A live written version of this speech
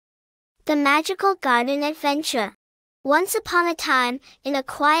The Magical Garden Adventure. Once upon a time, in a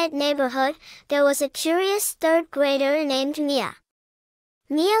quiet neighborhood, there was a curious third grader named Mia.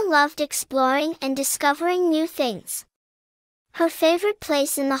 Mia loved exploring and discovering new things. Her favorite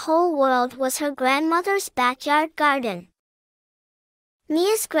place in the whole world was her grandmother's backyard garden.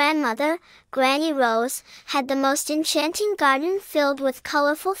 Mia's grandmother, Granny Rose, had the most enchanting garden filled with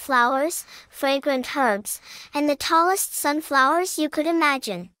colorful flowers, fragrant herbs, and the tallest sunflowers you could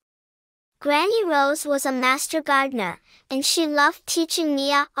imagine. Granny Rose was a master gardener, and she loved teaching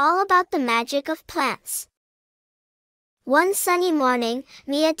Mia all about the magic of plants. One sunny morning,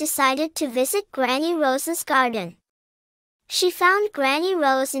 Mia decided to visit Granny Rose's garden. She found Granny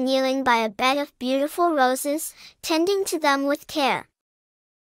Rose kneeling by a bed of beautiful roses, tending to them with care.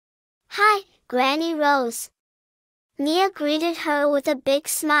 "Hi, Granny Rose." Mia greeted her with a big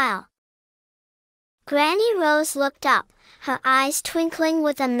smile. Granny Rose looked up, her eyes twinkling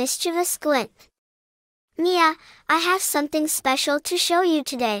with a mischievous glint. "Mia, I have something special to show you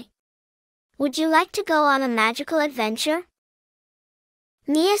today. Would you like to go on a magical adventure?"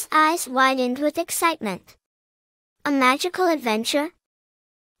 Mia's eyes widened with excitement. "A magical adventure?"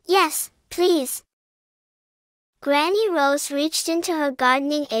 "Yes, please." Granny Rose reached into her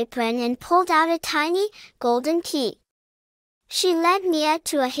gardening apron and pulled out a tiny, golden key. She led Mia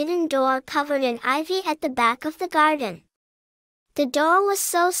to a hidden door covered in ivy at the back of the garden. The door was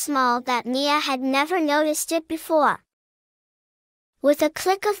so small that Mia had never noticed it before. With a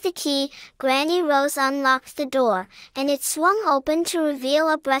click of the key, Granny Rose unlocked the door, and it swung open to reveal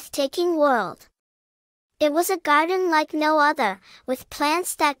a breathtaking world. It was a garden like no other, with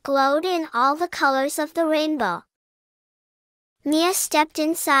plants that glowed in all the colors of the rainbow. Mia stepped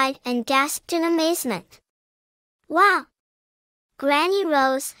inside and gasped in amazement. "Wow! Granny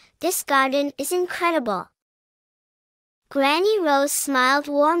Rose, this garden is incredible." Granny Rose smiled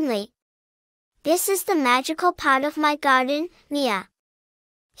warmly. "This is the magical part of my garden, Mia.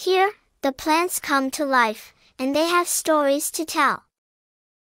 Here, the plants come to life, and they have stories to tell."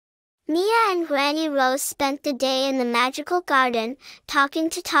 Mia and Granny Rose spent the day in the magical garden, talking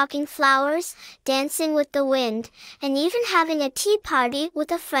to talking flowers, dancing with the wind, and even having a tea party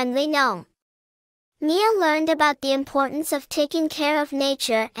with a friendly gnome. Mia learned about the importance of taking care of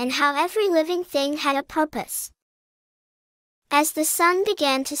nature and how every living thing had a purpose. As the sun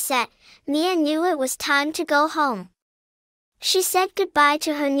began to set, Mia knew it was time to go home. She said goodbye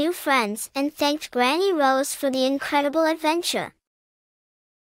to her new friends and thanked Granny Rose for the incredible adventure.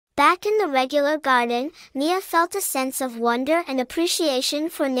 Back in the regular garden, Mia felt a sense of wonder and appreciation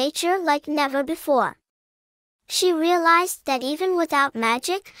for nature like never before. She realized that even without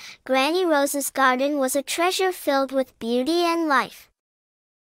magic, Granny Rose's garden was a treasure filled with beauty and life.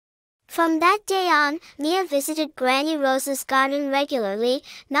 From that day on, Mia visited Granny Rose's garden regularly,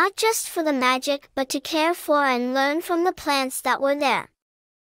 not just for the magic but to care for and learn from the plants that were there.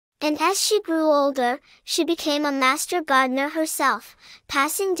 And as she grew older, she became a master gardener herself,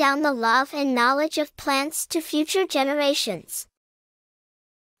 passing down the love and knowledge of plants to future generations.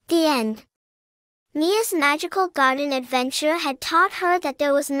 The end. Mia's magical garden adventure had taught her that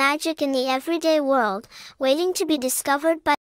there was magic in the everyday world, waiting to be discovered by